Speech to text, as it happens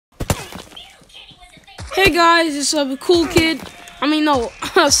Hey guys, it's a cool kid. I mean, no,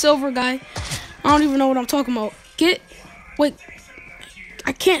 a silver guy. I don't even know what I'm talking about. Wait,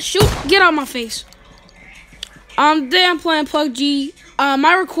 I can't shoot. Get out of my face. Today I'm playing PUBG.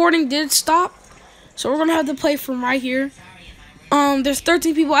 My recording did stop, so we're gonna have to play from right here. There's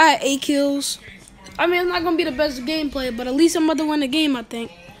 13 people. I had 8 kills. I mean, it's not gonna be the best gameplay, but at least I'm about to win the game, I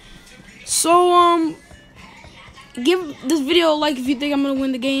think. So, give this video a like if you think I'm gonna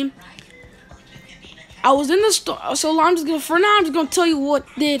win the game. I was in the store, so I'm just gonna tell you what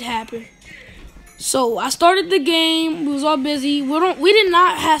did happen. So I started the game. We was all busy. We did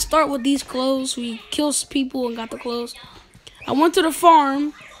not start with these clothes. We killed people and got the clothes. I went to the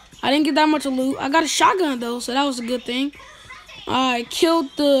farm. I didn't get that much loot. I got a shotgun though, so that was a good thing. I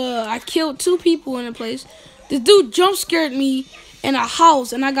killed 2 people in a place. This dude jump scared me in a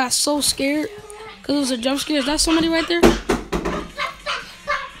house, and I got so scared because it was a jump scare. Is that somebody right there?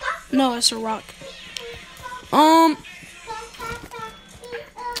 No, it's a rock.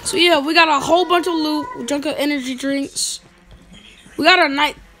 So yeah, we got a whole bunch of loot. We drank energy drinks. We got a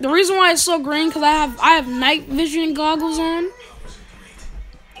night. The reason why it's so green because I have night vision goggles on.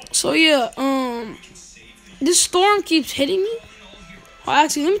 So yeah, this storm keeps hitting me. Oh,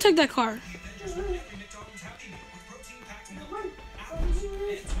 actually, let me take that car.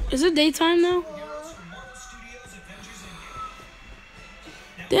 Is it daytime now?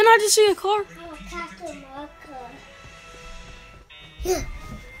 Didn't I just see a car?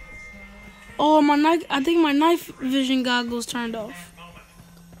 Oh, I think my night vision goggles turned off.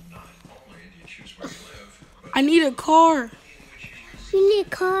 I need a car. You need a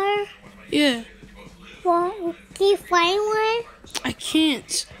car? Yeah. What? Can you find one? I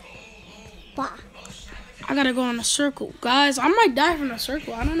can't. What? I gotta go in a circle. Guys, I might die from a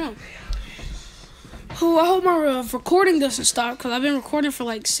circle. I don't know. Oh, I hope my recording doesn't stop because I've been recording for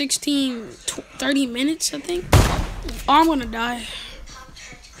like 30 minutes, I think. Oh, I'm gonna die.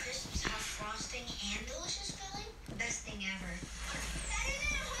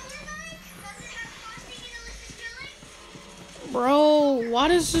 Bro, why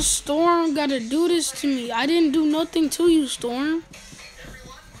does the storm gotta do this to me? I didn't do nothing to you, storm.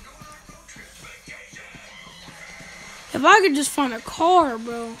 If I could just find a car,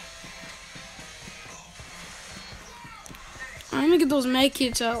 bro. Alright, let me get those med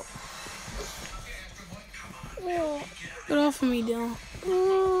kits out. Get off of me, Dylan.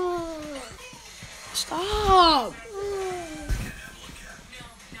 Stop.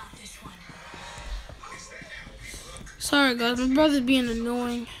 Sorry, guys. My brother's being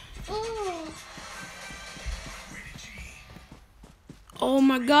annoying. Oh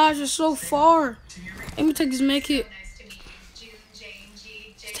my gosh, it's so far. Let me take this med kit.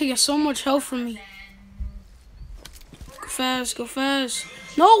 It's taking so much health from me. Go fast, go fast.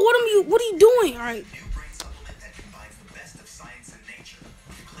 No, what are you doing? All right.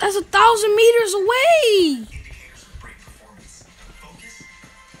 That's 1,000 meters away.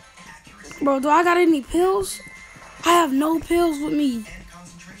 Bro, do I got any pills? I have no pills with me.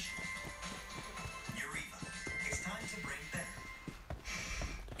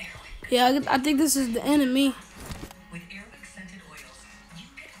 Yeah, I think this is the enemy.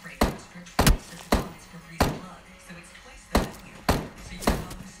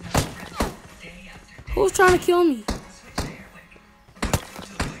 Who's trying to kill me?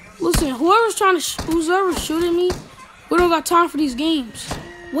 Listen, who's ever shooting me, we don't got time for these games.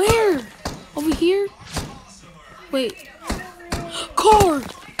 Where? Over here? Wait. Car!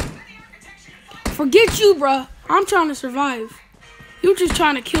 Forget you, bruh. I'm trying to survive. You just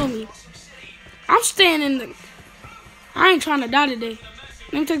trying to kill me. I'm staying in the... I ain't trying to die today.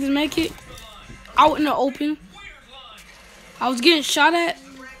 Let me take this med kit. Out in the open. I was getting shot at.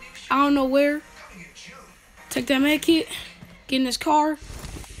 I don't know where. Take that med kit. Get in this car.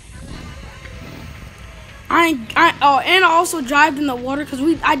 And I also drove in the water because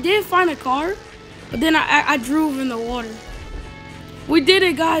I did find a car, but then I drove in the water. We did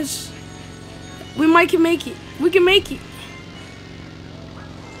it, guys. We can make it. We can make it.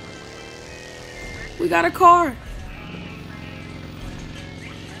 We got a car.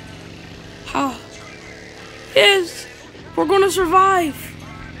 How? Yes, we're gonna survive.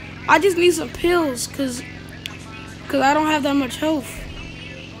 I just need some pills cause I don't have that much health.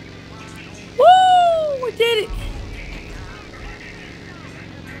 Woo! We did it.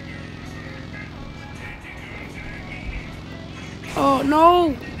 Oh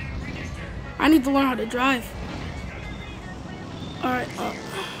no! I need to learn how to drive. All right.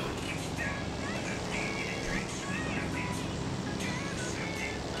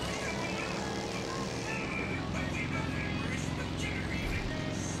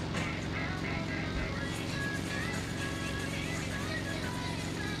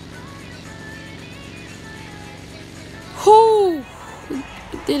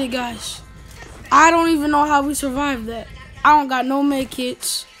 Did it, guys. I don't even know how we survived that. I don't got no med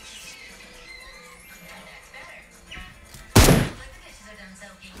kits.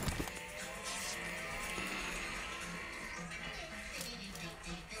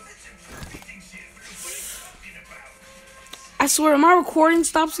 I swear, my recording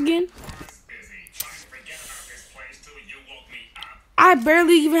stops again. I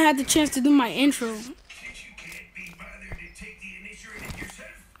barely even had the chance to do my intro.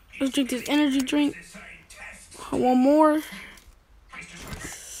 Let's drink this energy drink. One more.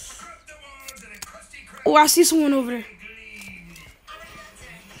 Oh, I see someone over there.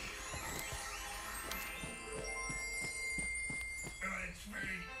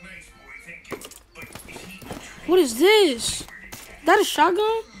 What is this? Is that a shotgun?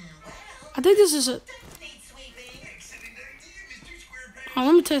 I think this is a... Oh,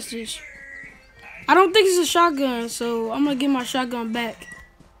 let me test this. I don't think it's a shotgun, so I'm gonna get my shotgun back.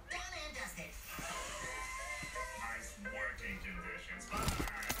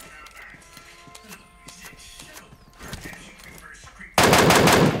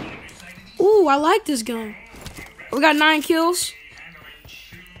 Ooh, I like this gun. We got 9 kills.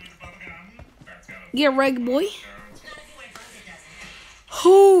 Get wrecked, boy.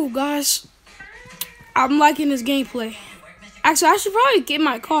 Oh, guys. I'm liking this gameplay. Actually, I should probably get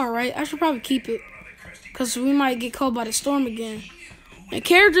my car, right? I should probably keep it. Because we might get caught by the storm again. And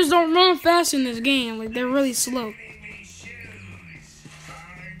characters don't run fast in this game. Like, they're really slow.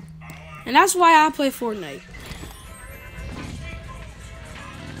 And that's why I play Fortnite.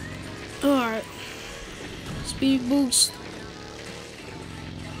 Alright. Speed boost.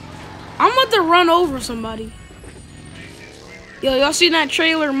 I'm about to run over somebody. Yo, y'all seen that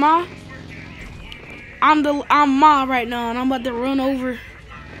trailer, Ma? I'm Ma right now, and I'm about to run over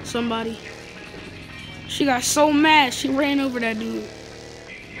somebody. She got so mad, she ran over that dude.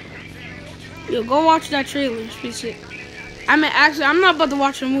 Yo, go watch that trailer. It's pretty sick. I mean, actually, I'm not about to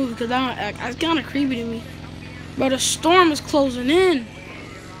watch the movie because it's kind of creepy to me. But the storm is closing in.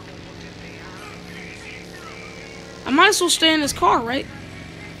 I might as well stay in this car, right?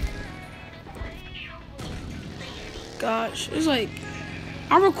 Gosh, it's like,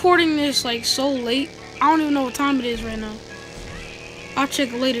 I'm recording this like so late. I don't even know what time it is right now. I'll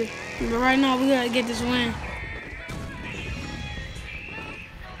check later. But right now, we gotta get this win.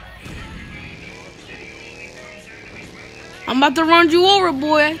 I'm about to run you over,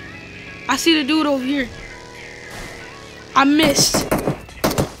 boy. I see the dude over here. I missed.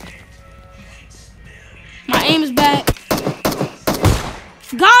 My aim is bad.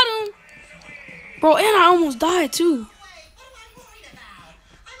 Got him. Bro, and I almost died, too.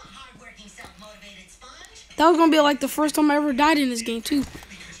 That was going to be like the first time I ever died in this game, too.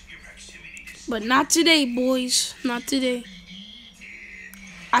 But not today, boys. Not today.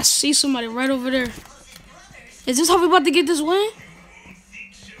 I see somebody right over there. Is this how we about to get this win?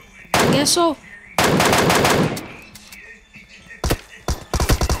 I guess so.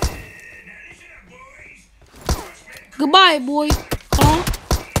 Goodbye, boy. Huh?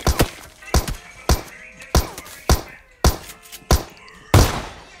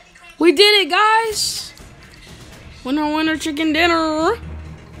 We did it, guys. Winner, winner, chicken dinner.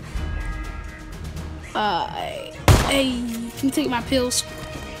 Hey, let me take my pills.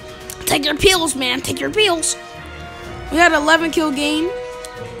 Take your pills, man. Take your pills. We had an 11 kill game.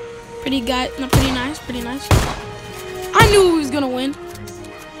 Pretty nice, pretty nice. I knew we was gonna win.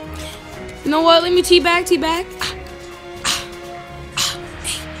 You know what? Let me teabag.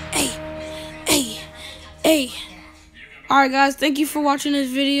 Hey. All right, guys. Thank you for watching this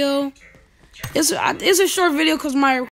video. It's a short video because my